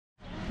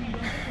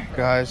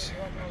guys.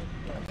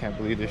 I can't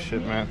believe this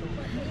shit, man.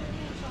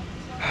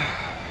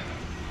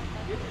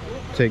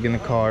 Taking the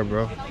car,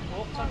 bro.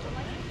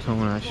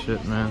 Towing that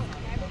shit, man.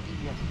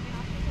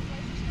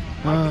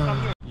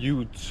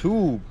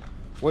 YouTube,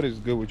 what is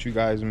good with you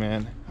guys,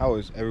 man? How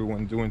is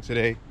everyone doing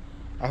today?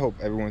 I hope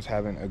everyone's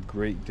having a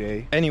great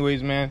day.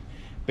 Anyways, man,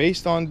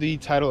 based on the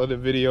title of the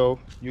video,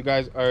 you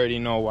guys already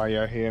know why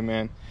you're here,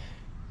 man.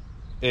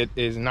 It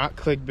is not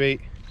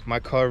clickbait. My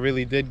car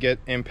really did get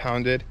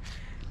impounded,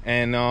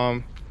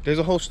 and there's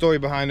a whole story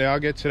behind it. I'll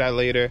get to that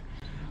later.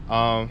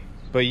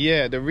 But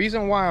yeah, the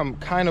reason why I'm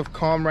kind of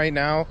calm right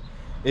now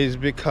is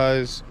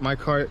because my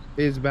car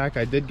is back.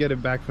 I did get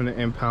it back from the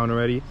impound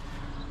already,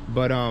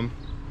 but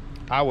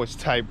I was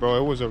tight,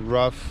 bro. It was a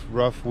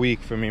rough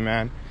week for me,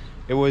 man.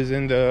 It was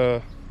in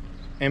the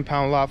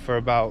impound lot for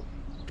about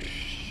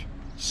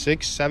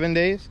 6-7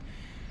 days,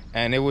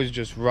 and it was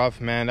just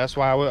rough, man. That's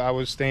why I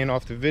was staying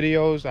off the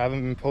videos. I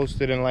haven't been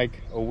posted in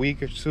like a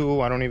week or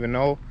two. I don't even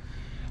know.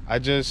 I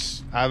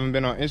haven't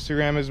been on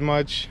Instagram as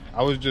much.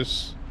 I was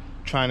just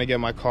trying to get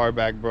my car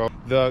back, bro.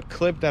 The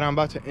clip that I'm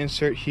about to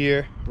insert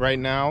here right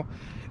now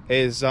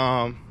is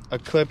a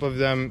clip of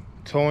them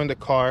towing the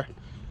car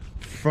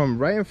from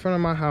right in front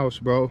of my house,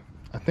 bro.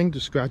 I think the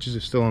scratches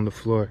are still on the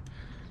floor.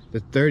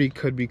 The 30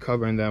 could be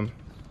covering them.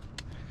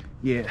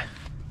 Yeah,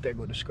 there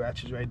go the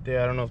scratches right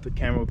there. I don't know if the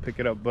camera will pick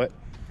it up, but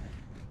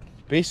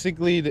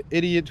basically the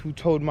idiot who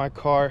towed my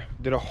car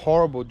did a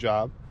horrible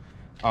job.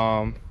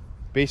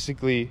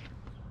 Basically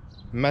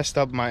messed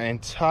up my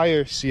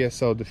entire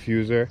CSL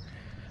diffuser,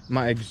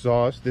 my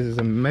exhaust. This is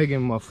a Mega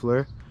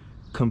muffler.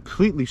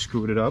 Completely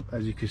screwed it up,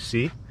 as you can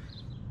see.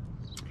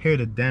 Here are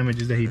the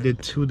damages that he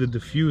did to the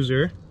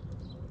diffuser.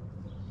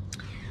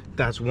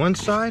 That's one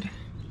side.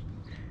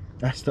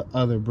 That's the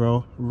other,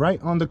 bro.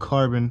 Right on the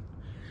carbon.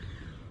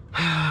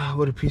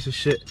 What a piece of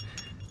shit.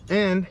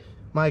 And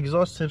my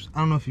exhaust tips, I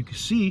don't know if you can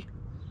see,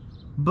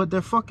 but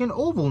they're fucking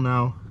oval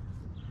now,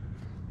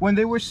 when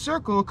they were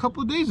circle a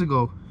couple days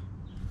ago.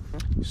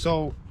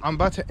 So I'm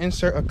about to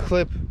insert a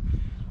clip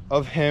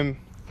of him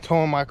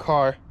towing my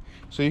car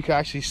so you can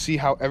actually see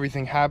how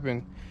everything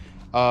happened.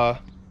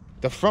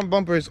 The front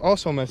bumper is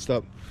also messed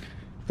up.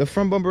 The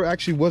front bumper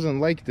actually wasn't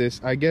like this.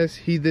 I guess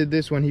he did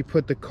this when he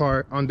put the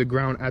car on the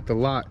ground at the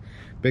lot,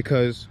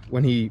 because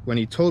when he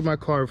towed my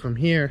car from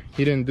here,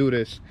 he didn't do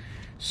this.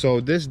 So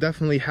this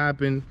definitely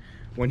happened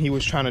when he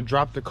was trying to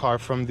drop the car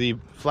from the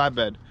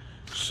flatbed.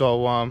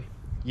 So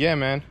yeah,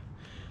 man,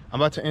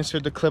 I'm about to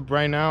insert the clip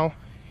right now.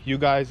 You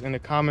guys in the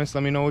comments,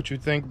 let me know what you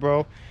think,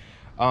 bro.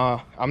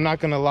 I'm not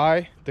gonna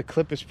lie, the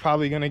clip is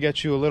probably gonna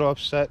get you a little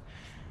upset,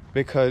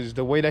 because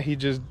the way that he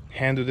just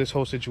handled this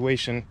whole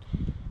situation,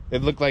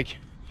 it looked like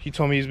he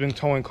told me he's been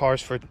towing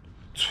cars for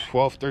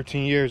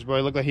 12-13 years, bro.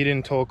 It looked like he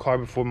didn't tow a car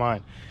before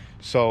mine.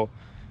 So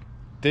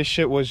this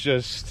shit was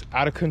just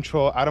out of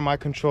control, out of my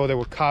control. There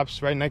were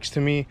cops right next to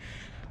me.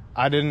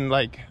 I didn't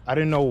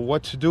know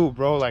what to do,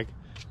 bro. Like,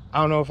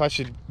 I don't know if I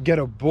should get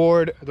a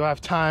board. I don't have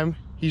time.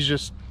 He's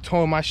just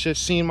towing my shit,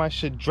 seeing my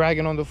shit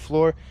dragging on the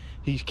floor.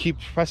 He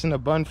keeps pressing the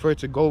button for it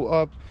to go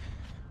up.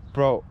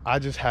 Bro, I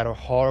just had a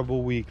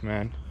horrible week,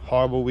 man.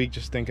 Horrible week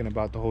just thinking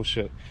about the whole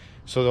shit.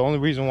 So the only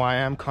reason why I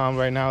am calm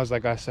right now is,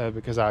 like I said,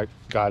 because I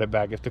got it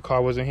back. If the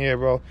car wasn't here,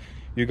 bro,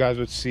 you guys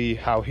would see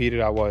how heated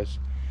I was.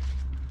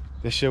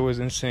 This shit was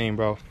insane,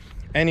 bro.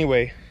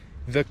 Anyway,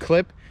 the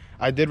clip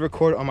I did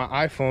record on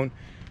my iPhone,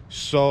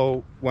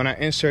 so when I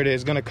insert it,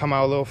 it's gonna come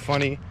out a little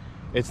funny.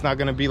 It's not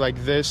gonna be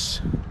like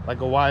this, like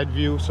a wide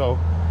view, so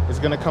it's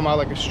gonna come out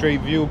like a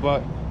straight view,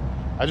 but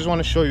I just want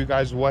to show you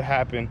guys what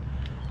happened.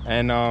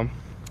 And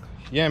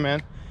yeah,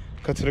 man,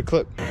 cut to the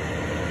clip.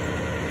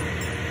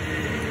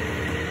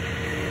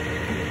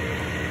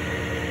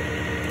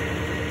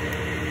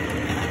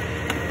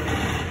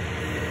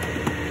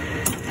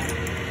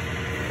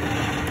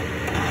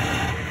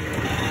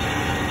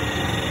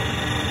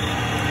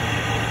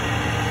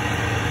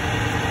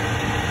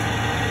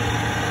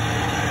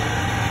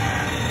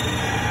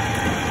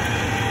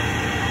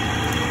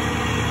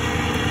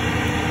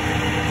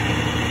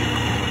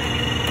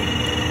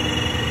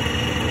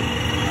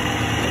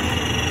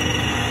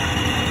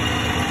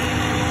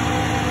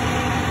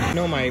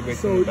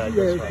 So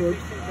yeah,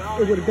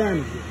 it would have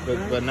damaged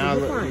it. But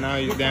now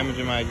you're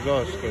damaging my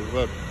exhaust, because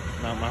look,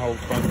 now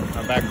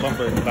my back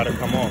bumper is about to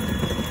come off.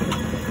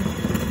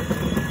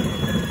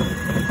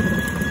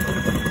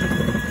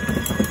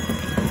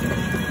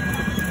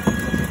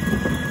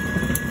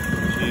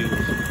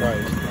 Jesus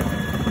Christ,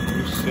 man.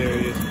 You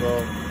serious,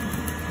 bro?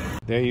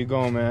 There you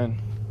go, man.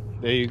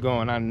 There you go.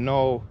 And I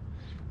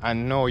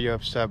know you're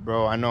upset,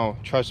 bro. I know.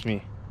 Trust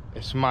me.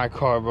 It's my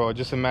car, bro.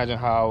 Just imagine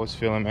how I was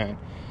feeling, man.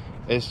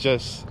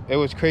 It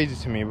was crazy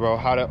to me, bro,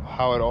 how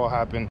it all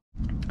happened.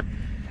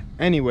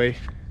 Anyway,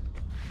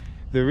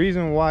 the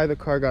reason why the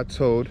car got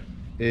towed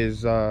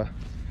is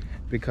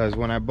because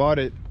when I bought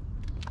it,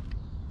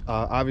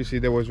 obviously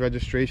there was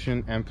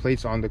registration and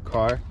plates on the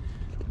car,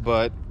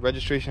 but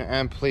registration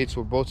and plates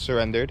were both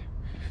surrendered.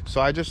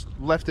 So I just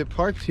left it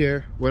parked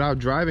here without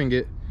driving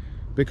it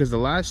because the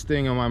last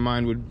thing on my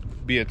mind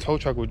would be a tow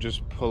truck would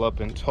just pull up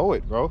and tow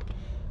it, bro.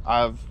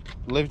 I've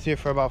lived here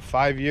for about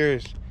 5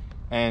 years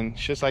and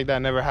shit like that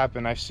never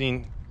happened. I've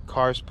seen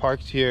cars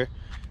parked here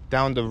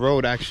down the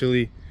road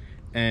actually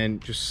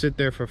and just sit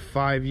there for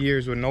 5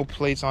 years with no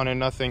plates on it,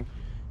 nothing,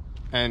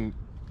 and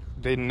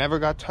they never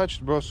got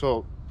touched, bro.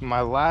 So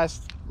my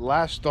last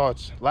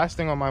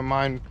thing on my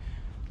mind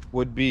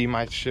would be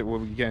my shit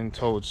would be getting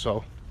towed.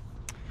 So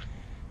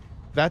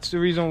that's the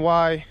reason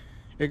why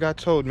it got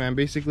towed, man.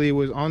 Basically it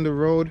was on the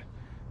road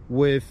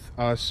with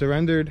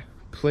surrendered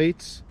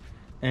plates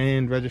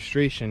and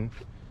registration.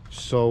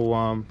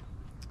 So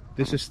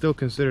this is still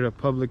considered a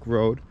public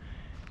road,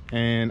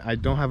 and I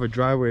don't have a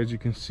driveway, as you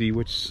can see,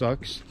 which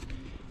sucks.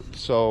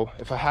 So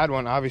if I had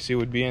one, obviously it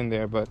would be in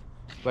there, but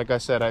like I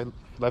said, I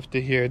left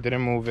it here,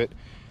 didn't move it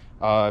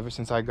ever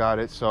since I got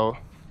it. So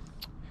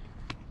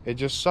it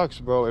just sucks,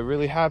 bro. It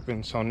really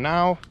happened. So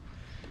now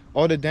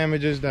all the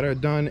damages that are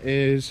done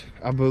is,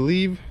 I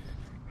believe,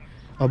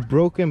 a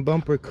broken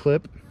bumper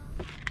clip.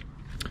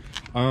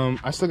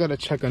 I still gotta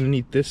check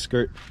underneath this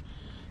skirt.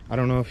 I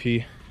don't know if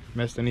he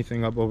messed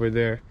anything up over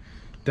there.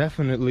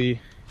 Definitely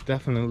the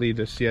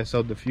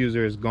CSL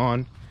diffuser is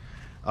gone.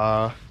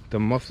 The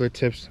muffler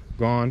tips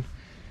gone.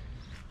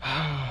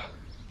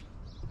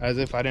 As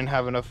if I didn't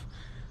have enough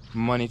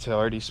money to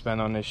already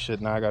spend on this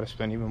shit. Now I gotta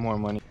spend even more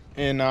money.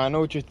 And I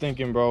know what you're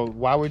thinking, bro.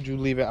 Why would you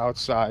leave it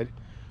outside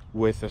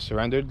with a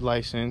surrendered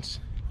license,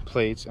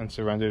 plates, and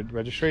surrendered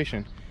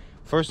registration?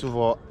 First of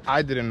all,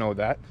 I didn't know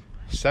that.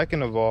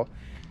 Second of all,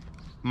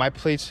 my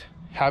plates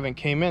haven't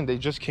came in. They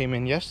just came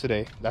in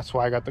yesterday. That's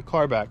why I got the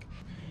car back.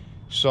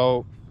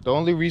 So the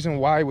only reason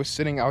why I was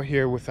sitting out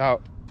here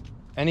without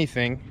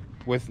anything,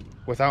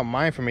 without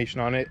my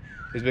information on it,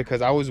 is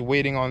because I was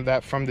waiting on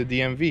that from the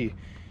DMV.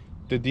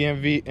 The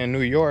DMV in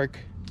New York,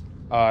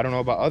 I don't know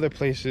about other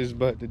places,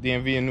 but the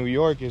DMV in New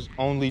York is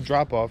only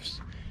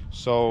drop-offs.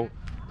 So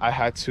I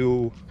had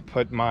to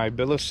put my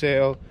bill of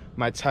sale,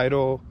 my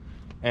title,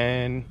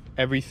 and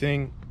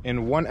everything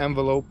in one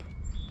envelope,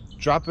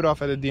 drop it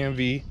off at the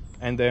DMV,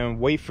 and then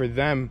wait for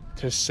them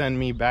to send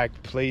me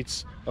back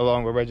plates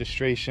along with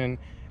registration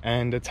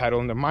and the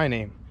title under my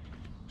name.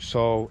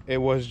 So it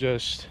was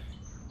just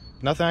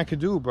nothing I could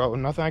do, bro.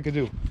 Nothing I could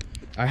do.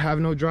 I have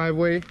no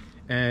driveway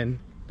and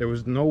there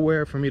was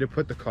nowhere for me to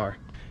put the car.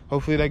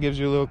 Hopefully that gives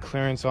you a little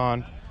clearance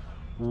on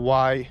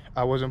why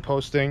I wasn't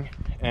posting.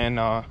 And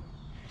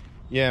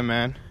yeah,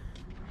 man,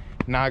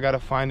 now I gotta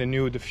find a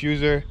new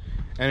diffuser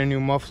and a new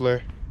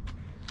muffler.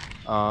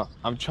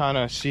 I'm trying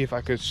to see if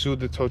I could sue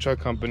the tow truck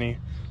company.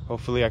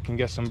 Hopefully I can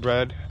get some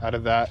bread out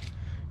of that,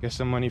 get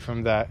some money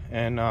from that.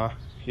 And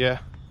yeah,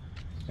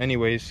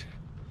 anyways,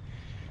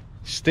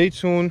 stay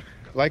tuned,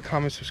 like,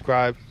 comment,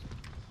 subscribe.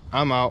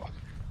 I'm out.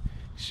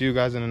 See you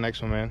guys in the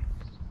next one, man.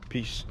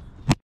 Peace.